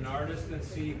at it as an artist and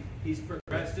see he's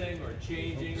progressing or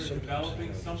changing or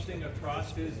developing something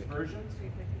across his versions?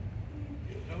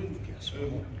 I mean,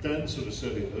 Dan sort of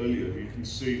said it earlier. You can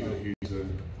see that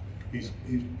he's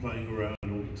playing around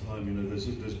all the time. You know, there's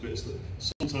bits that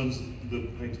sometimes the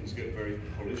paintings get very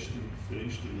polished and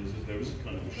finished, and there is a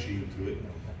kind of a sheen to it.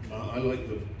 I like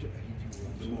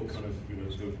the more kind of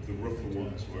the rougher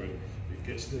ones where it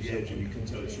gets to the edge and you can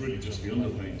tell it's really just the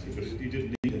underpainting, but he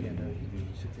didn't need it.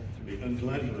 I'm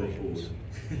glad he got bored.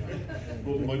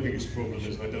 Well, my biggest problem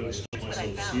is I don't stop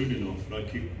myself soon enough, and I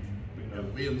keep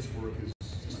Liam's work is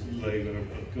just laying, and I've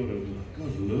got to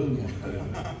learn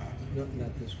that.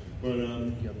 Not this one. But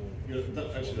The other one.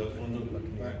 that one,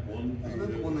 the back one. Isn't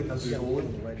that the one that got stolen?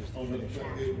 On the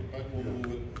back one,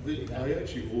 I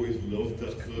actually always loved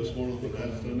that first one on the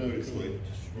left. I know it's like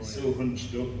it's so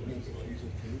hunched up.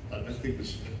 I think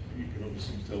this. You can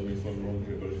obviously tell me if I'm wrong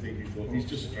here, but I think he thought he's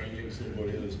just strangling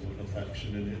somebody. There's not enough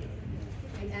action in it.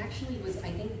 It actually was,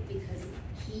 I think, because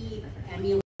he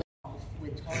emulated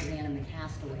with Tarzan and the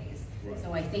Castaways. Right.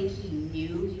 So I think he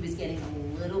knew he was getting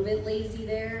a little bit lazy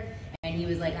there, and he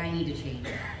was like, I need to change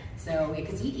it. So,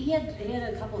 because he had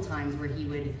a couple times where he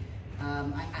would,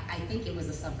 I think it was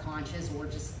a subconscious or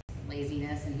just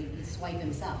laziness, and he'd swipe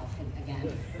himself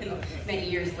again many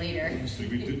years later.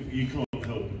 You can't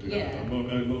help but do that.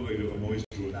 I'm always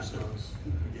doing this. Again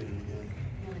and again.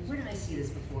 Like, where did I see this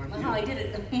before? Oh, I did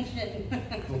it.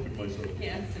 Helping myself.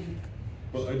 Yes.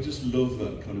 But I just love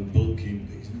that kind of bulky,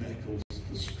 these knuckles,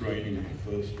 the straining of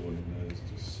the first one. It's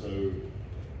just so.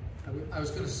 I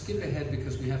was going to skip ahead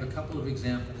because we have a couple of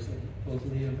examples of both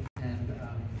Liam and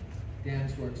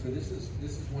Dan's work. So this is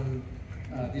one.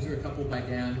 These are a couple by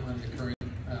Dan on the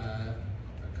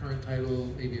current title,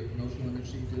 maybe a promotional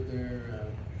image he did there.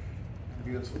 I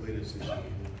think that's the latest issue. Look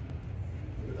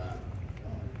at that.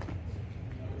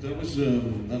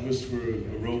 That was for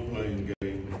a role-playing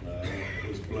game. It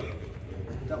was black.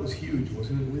 That was huge,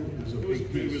 wasn't it, Liam? It was a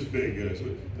big piece. It was big. Yeah. So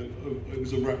it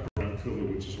was a wraparound cover,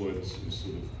 which is why it's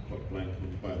sort of quite blank on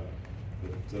the back.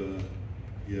 But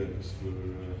yeah, it was for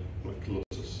Black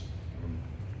Colossus.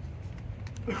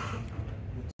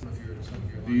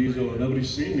 These are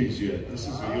nobody's seen these yet. This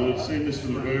is you're seeing this for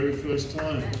the very first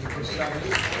time.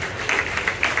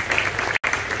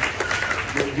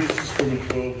 This is from a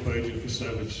 12-pager for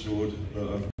Savage Sword that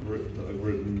I've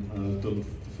written. I've done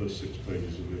the first 6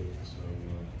 pages of it.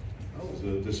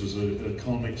 So this is a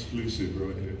con exclusive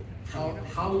right here.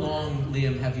 How long,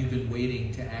 Liam, have you been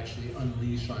waiting to actually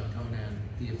unleash on Conan?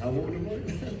 How old am I?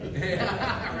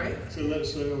 Yeah, right. So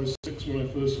let's say I was 6 when I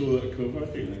first saw that cover. I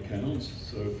think that counts.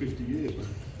 So 50 years.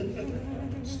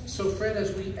 So Fred,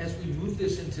 as we move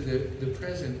this into the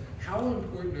present, how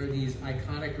important are these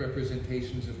iconic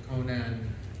representations of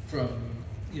Conan from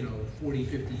 40,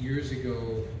 50 years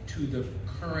ago to the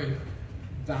current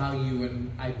value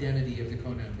and identity of the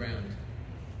Conan brand?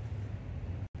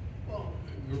 Well,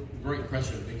 great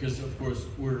question, because of course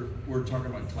we're talking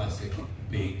about classic,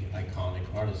 big, iconic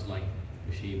artists like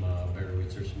Mishima, Barry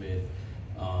Windsor-Smith,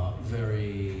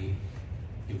 very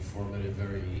informative,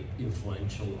 very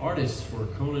influential artists for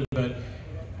Conan. But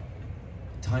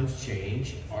times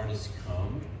change, artists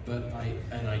come. But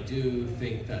I do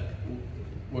think that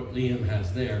what Liam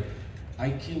has there,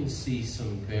 I can see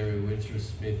some Barry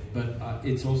Windsor-Smith, but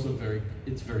it's also very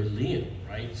Liam,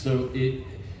 right? So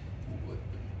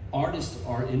artists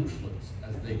are influenced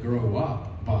as they grow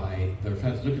up by their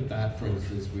fans. Look at that, for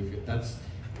instance. That's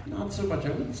not so much. I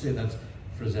wouldn't say that's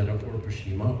Frazetta or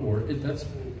Mishima, or that's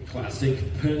classic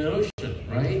Panosian,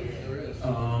 right?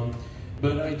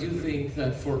 But I do think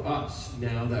that for us,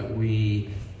 now that we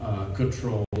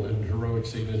control and heroic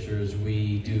signatures,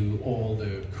 we do all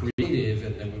the creative,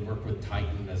 and then we work with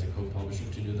Titan as a co-publisher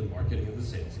to do the marketing and the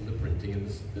sales and the printing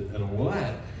and all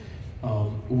that.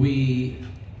 We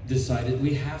decided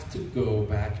we have to go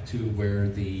back to where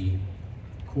the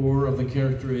core of the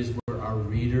character is, where our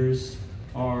readers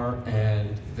are,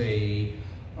 and they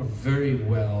are very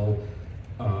well,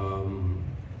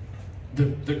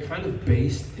 they're kind of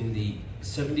based in the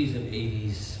 70s and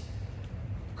 80s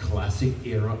classic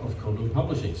era of Conan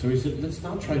publishing. So he said, let's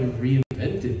not try to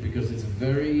reinvent it, because it's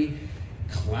very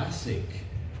classic,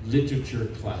 literature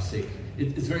classic.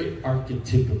 It's very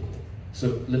archetypical.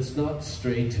 So let's not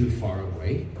stray too far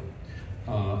away.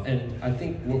 And I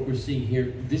think what we're seeing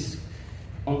here, this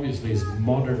obviously is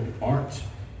modern art,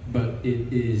 but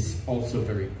it is also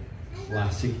very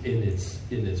classic in its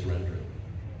rendering.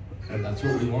 And that's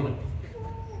what we wanted.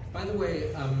 By the way,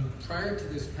 prior to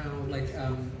this panel,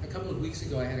 a couple of weeks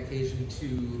ago, I had occasion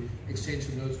to exchange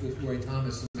some notes with Roy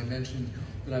Thomas, and I mentioned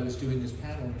that I was doing this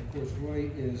panel. And of course,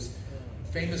 Roy is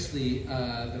famously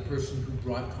the person who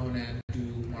brought Conan to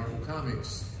Marvel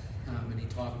Comics, and he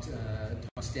talked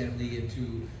Stan Lee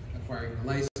into acquiring the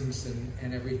license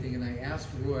and everything. And I asked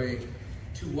Roy,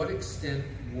 to what extent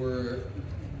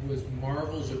was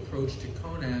Marvel's approach to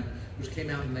Conan, which came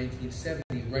out in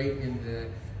 1970, right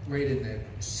in the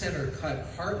center-cut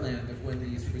heartland of when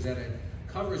these Frazetta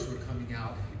covers were coming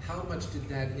out, how much did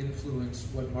that influence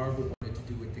what Marvel wanted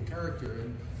to do with the character?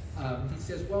 And he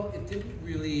says, well, it didn't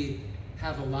really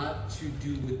have a lot to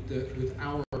do with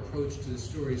our approach to the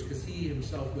stories, because he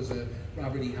himself was a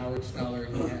Robert E. Howard scholar.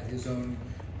 He had his own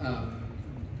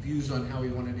views on how he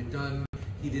wanted it done.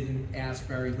 He didn't ask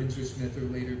Barry Windsor-Smith or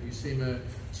later Buscema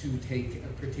to take a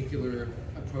particular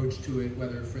approach to it,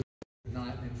 whether for or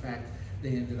not. In fact, they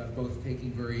ended up both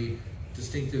taking very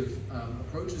distinctive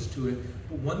approaches to it.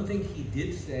 But one thing he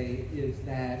did say is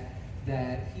that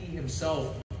he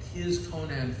himself, his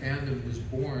Conan fandom was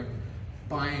born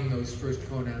buying those first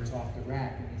Conans off the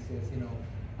rack. And he says,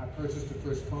 I purchased the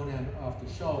first Conan off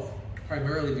the shelf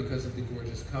primarily because of the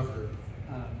gorgeous cover,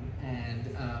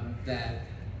 that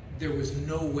there was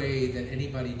no way that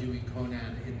anybody doing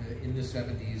Conan in the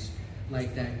 70s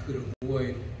like that could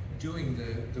avoid doing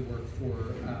the work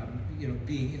for,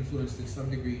 being influenced in some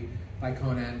degree by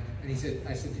Conan. And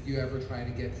I said, did you ever try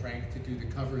to get Frank to do the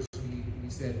covers? And he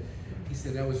said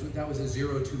that was a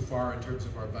zero too far in terms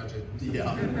of our budget.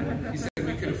 Yeah. He said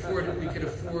we could afford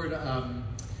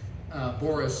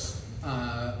Boris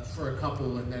for a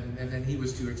couple, and then he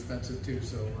was too expensive too.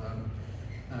 So,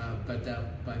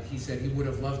 but he said he would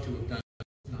have loved to have done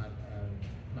it,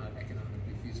 not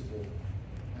economically feasible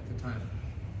at the time.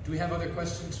 Do we have other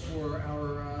questions for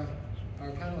our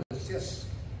panelists? Yes.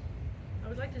 I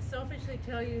would like to selfishly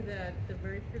tell you that the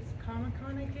very first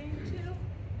Comic-Con I came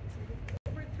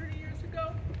to over 30 years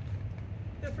ago,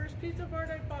 The first piece of art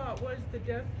I bought was The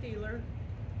Death Dealer,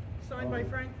 signed by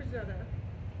Frank Frazetta,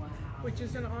 Wow. which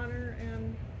is an honor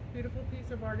and beautiful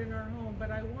piece of art in our home. But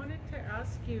I wanted to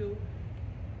ask you,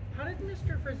 how did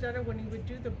Mr. Frazetta, when he would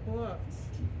do the books,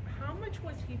 how much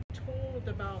was he told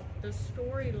about the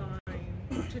storyline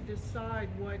to decide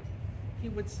what he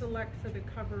would select for the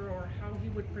cover or how he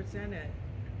would present it?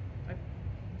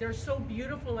 They're so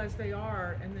beautiful as they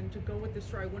are, and then to go with the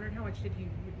story, I wondered how much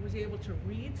was he able to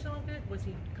read some of it? Was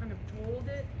he kind of told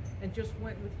it and just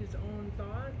went with his own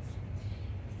thoughts?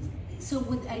 So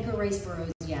with Edgar Rice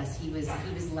Burroughs, yes, he was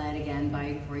led again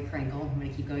by Roy Krenkel. I'm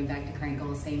going to keep going back to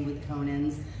Krenkel. Same with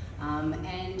Conan's, and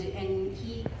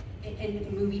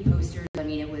movie posters. I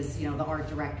mean, it was, you know, the art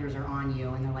directors are on you,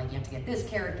 and they're like, you have to get this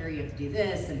character, you have to do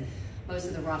this, and most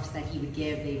of the roughs that he would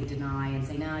give, they would deny and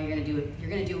say, no, you're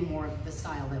gonna do more of the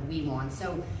style that we want.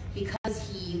 So because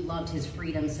he loved his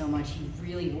freedom so much, he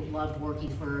really loved working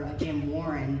for Jim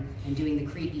Warren and doing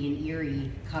the creepy and eerie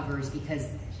covers, because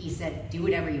he said, do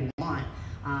whatever you want.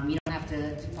 You don't have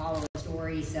to follow a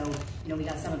story. So, you know, we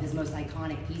got some of his most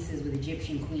iconic pieces with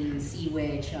Egyptian Queen, Sea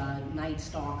Witch, Night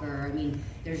Stalker. I mean,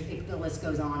 the list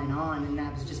goes on, and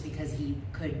that was just because he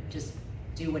could just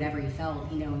do whatever he felt.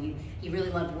 You know, he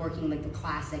really loved working like the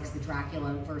classics, the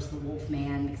Dracula versus the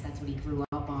Wolfman, because that's what he grew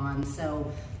up on.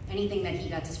 So anything that he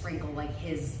got to sprinkle like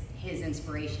his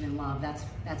inspiration and love, that's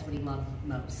what he loved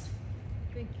most.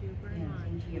 Thank you very much.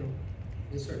 Thank you.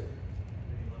 Yes, sir.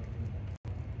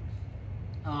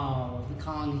 Oh, the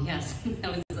Kong, yes,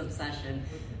 that was his obsession.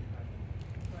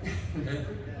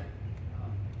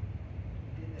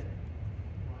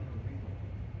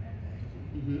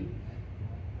 Mm-hmm.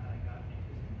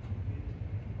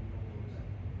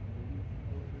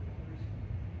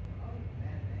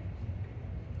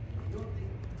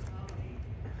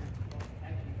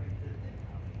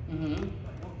 Mm-hmm.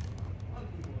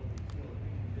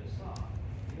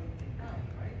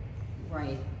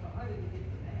 Right.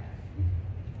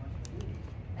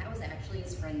 That was actually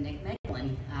his friend Nick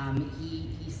Meglin.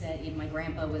 He said my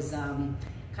grandpa was kind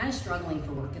of struggling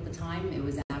for work at the time. It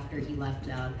was after he left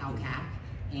Al Cap,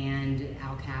 and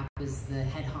Al Cap was the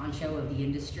head honcho of the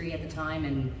industry at the time,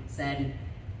 and said,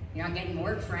 "You're not getting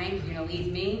work, Frank. You're gonna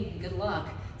leave me. Good luck."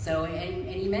 So, and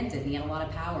he meant it, and he had a lot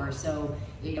of power. So,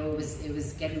 you know, it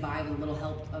was getting by with a little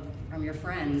help from your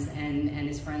friends, and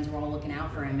his friends were all looking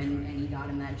out for him, and he got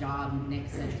him that job. And Nick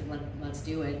said, let's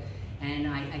do it. And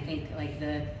I think like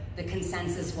the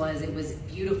consensus was it was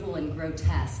beautiful and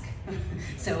grotesque.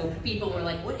 So people were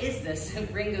like, what is this?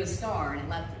 Ringo Starr,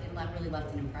 and it really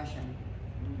left an impression.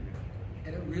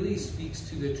 And it really speaks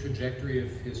to the trajectory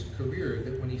of his career,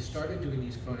 that when he started doing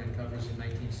these Conan covers in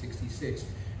 1966,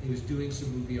 he was doing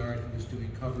some movie art, he was doing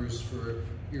covers for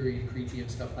eerie and creepy and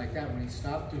stuff like that. When he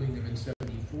stopped doing them in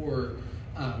 '74,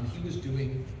 he was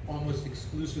doing almost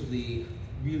exclusively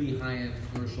really high-end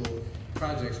commercial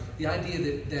projects. The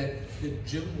idea that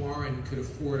Jim Warren could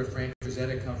afford a Frank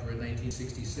Frazetta cover in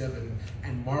 1967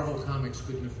 and Marvel Comics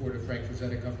couldn't afford a Frank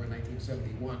Frazetta cover in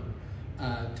 1971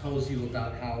 tells you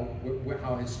about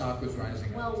how his stock was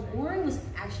rising. Well, Warren was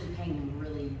actually paying him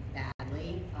really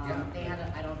badly. They had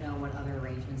I don't know what other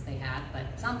arrangements they had,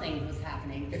 but something was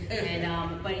happening.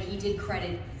 And but he did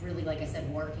credit really, like I said,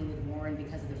 working with Warren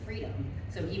because of the freedom.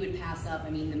 So he would pass up. I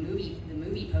mean, the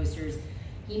movie posters.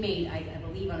 He made, I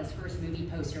believe, on his first movie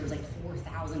poster, it was like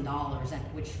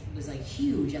 $4,000, which was like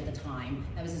huge at the time.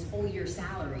 That was his whole year's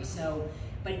salary. So,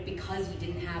 but because he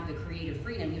didn't have the creative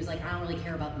freedom, he was like, I don't really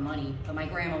care about the money. But my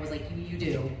grandma was like, you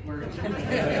do.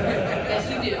 Yes,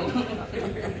 you do.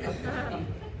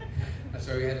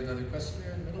 Sorry, we had another question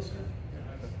there in the middle, sir?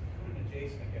 Going to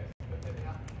Jason, I guess. But then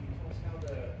can you tell us how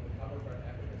the cover for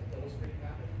Africa's Illustrated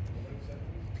happened in the late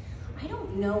 70s? I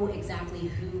don't know exactly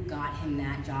who got him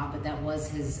that job, but that was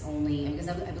his only, because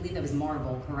I believe that was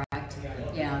Marvel, correct?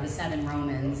 Yeah, the Seven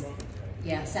Romans.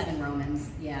 Yeah, Seven Romans.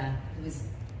 Yeah, it was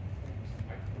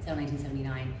until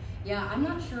 1979. Yeah, I'm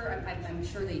not sure. I'm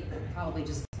sure they probably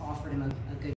just offered him a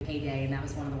good payday, and that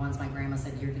was one of the ones my grandma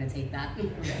said, you're going to take that.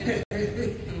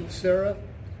 Sarah,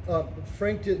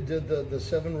 Frank did the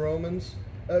Seven Romans,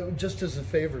 just as a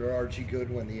favor to Archie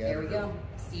Goodwin, the editor. There we go.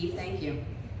 Steve, thank you.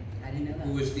 I didn't know that.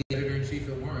 Who was the editor-in-chief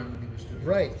at Warren when he was doing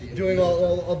right, doing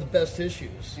all the best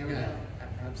issues. There we go.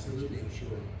 Absolutely,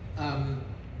 sure.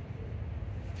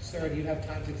 Sarah, do you have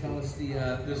time to tell us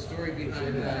the story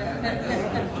behind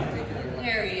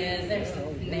There he is. There's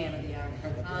the man of the hour.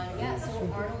 Yeah, so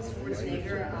Arnold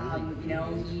Schwarzenegger, you know,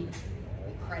 he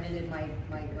credited my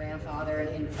grandfather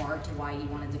in part to why he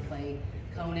wanted to play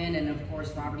Conan and of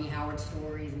course Robert E. Howard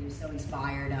stories, and he was so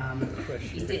inspired.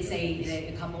 He did say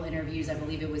in a couple interviews, I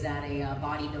believe it was at a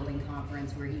bodybuilding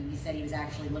conference, where he said he was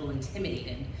actually a little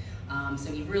intimidated.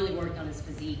 So he really worked on his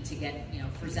physique to get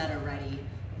Frazetta ready.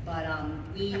 But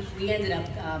we ended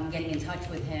up getting in touch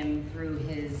with him through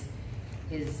his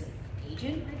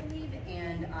agent, I believe,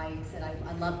 and I said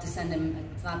I'd love to send him.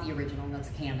 It's not the original, that's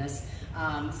a canvas.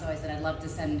 So I said I'd love to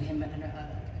send him a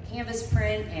canvas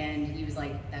print, and he was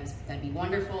like, that'd be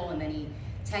wonderful. And then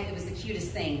it was the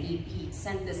cutest thing. He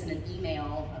sent this in an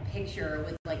email, a picture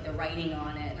with like the writing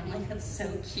on it, and I'm like, that's so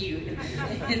cute.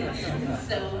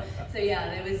 so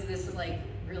yeah, this was like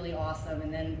really awesome.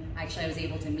 And then actually I was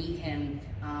able to meet him.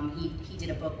 He did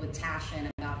a book with Tashin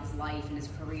about his life and his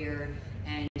career,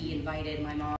 and he invited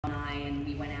my mom and I, and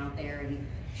we went out there and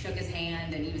shook his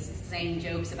hand, and he was saying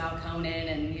jokes about Conan,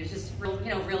 and he was just real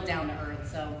down to earth.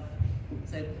 So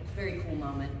it's a very cool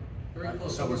moment. Very cool.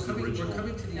 So we're coming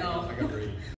to the end. I got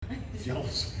very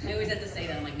jealous. I always have to say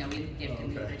that. I'm like, no, we didn't give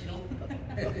him the original.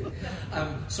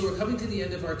 So we're coming to the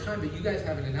end of our time, but you guys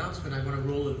have an announcement. I want to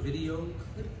roll a video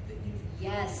clip.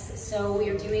 Yes, so we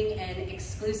are doing an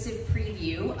exclusive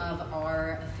preview of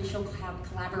our official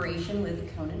collaboration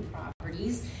with Conan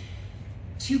Properties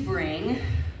to bring,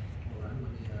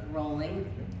 rolling.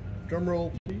 Drum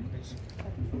roll, please.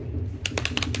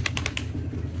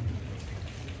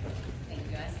 Thank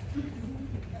you, guys.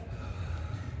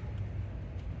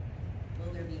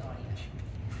 Will there be audio?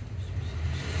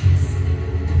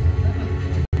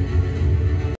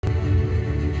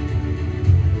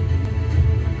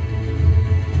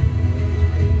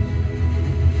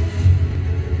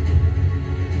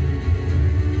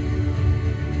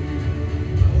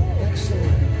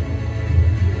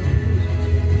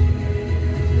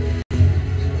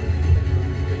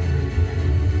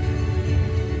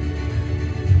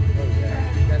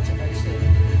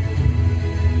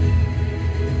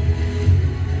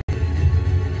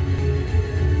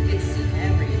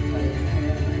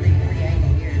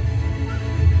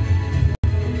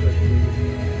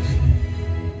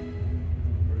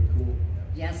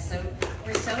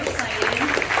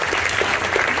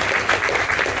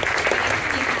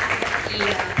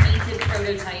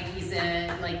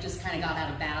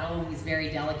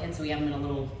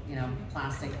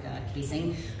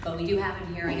 Casing, but we do have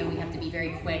him here. I know we have to be very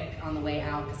quick on the way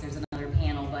out because there's another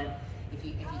panel, but if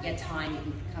you get time, you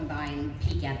can come by and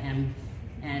peek at him,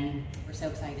 and we're so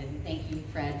excited. And thank you,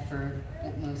 Fred, for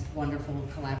the most wonderful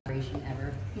collaboration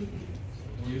ever.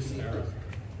 You, Sarah.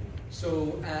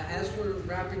 So as we're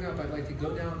wrapping up, I'd like to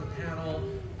go down the panel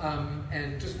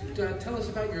and just tell us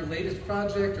about your latest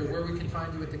project or where we can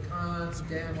find you at the cons.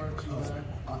 Dan, why don't you?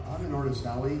 I'm in Artist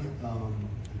Alley.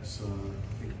 It's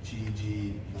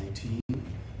GG19,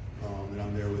 and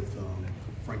I'm there with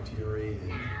Frank Thierry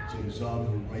and Jim Zub,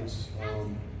 who writes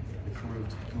the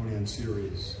current Conan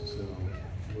series. So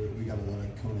we got a lot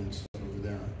of Conan stuff over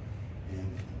there, and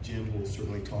Jim will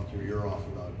certainly talk your ear off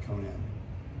about Conan.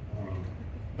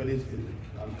 But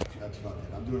that's about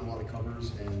it. I'm doing a lot of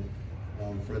covers, and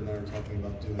Fred and I are talking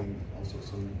about doing also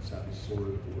some Savage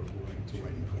Sword to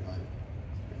writing for that.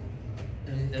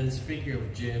 And speaking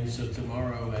of Jim, so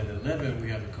tomorrow at 11 we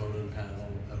have a Conan panel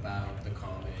about the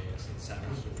comics and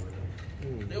Savage Sword.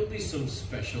 There'll be some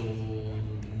special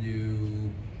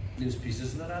news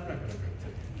pieces that I'm not going to bring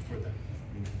for them.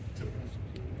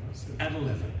 At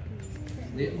 11.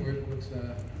 Liam,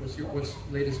 what's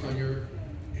latest on your?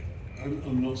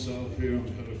 I'm not set up here. I'm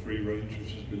at a free range,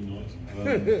 which has been nice.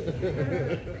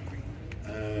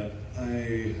 I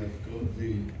have got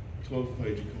the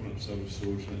 12-page coming up Savage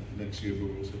Sword next year, but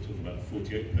we're also talking about a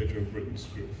 48-page. I've written a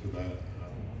script for that.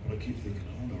 But I keep thinking,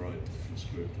 I want to write a different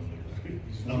script.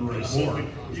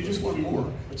 You just want more.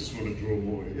 I just want to draw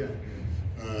more. Yeah.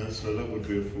 So that would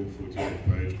be a full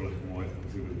 48-page black and white,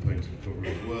 obviously with a painted cover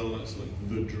as well. That's like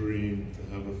the dream, to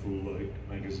have a full like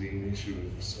magazine issue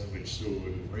of Savage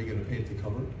Sword. Are you going to paint the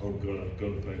cover? Oh God, I've got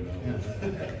to paint that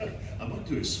one. I might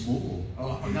do it small.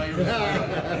 Oh, now you're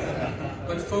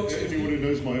But folks, anyone who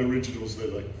knows my originals, they're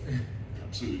like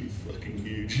absolutely fucking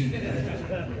huge.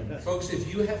 Folks,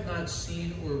 if you have not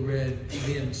seen or read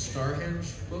Liam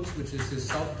Starham's books, which is his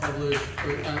self-published,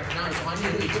 not on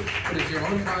your book, but it's your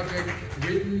own project,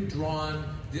 written, drawn.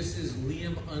 This is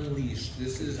Liam Unleashed.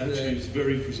 This is actually it's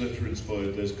very Frazetta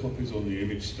inspired. There's copies on the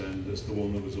image stand. That's the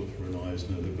one that was up for an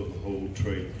Eisner. They've got the whole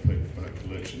trade paperback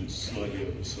collection. It's slightly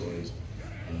oversized,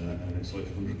 and it's like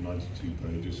 192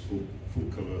 pages, full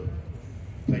cover,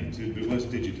 painted, but less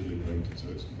digitally painted.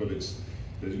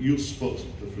 So you'll spot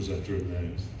the Frazetta in there.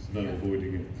 There's no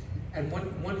avoiding it. And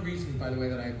one reason, by the way,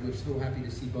 that I was so happy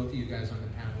to see both of you guys on the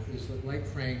panel is that, like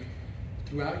Frank,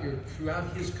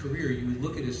 throughout his career, you would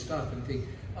look at his stuff and think,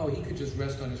 oh, he could just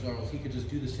rest on his laurels. He could just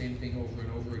do the same thing over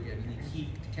and over again. And he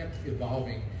kept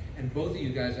evolving. And both of you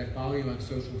guys, I follow you on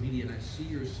social media and I see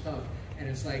your stuff. And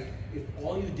it's like, if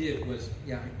all you did was,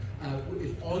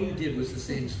 if all you did was the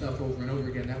same stuff over and over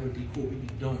again, that would be cool. But you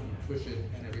don't. You push it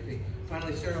and everything.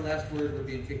 Finally, Sarah, last word. We're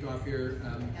being kicked off here.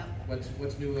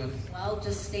 What's new on? Well,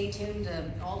 just stay tuned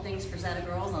to all things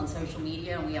FrazettaGirls on social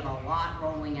media. And we have a lot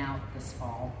rolling out this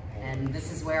fall. And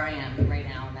this is where I am right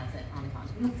now, and that's it on the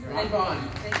content. Rock on.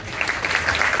 Thank you.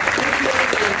 Thank you.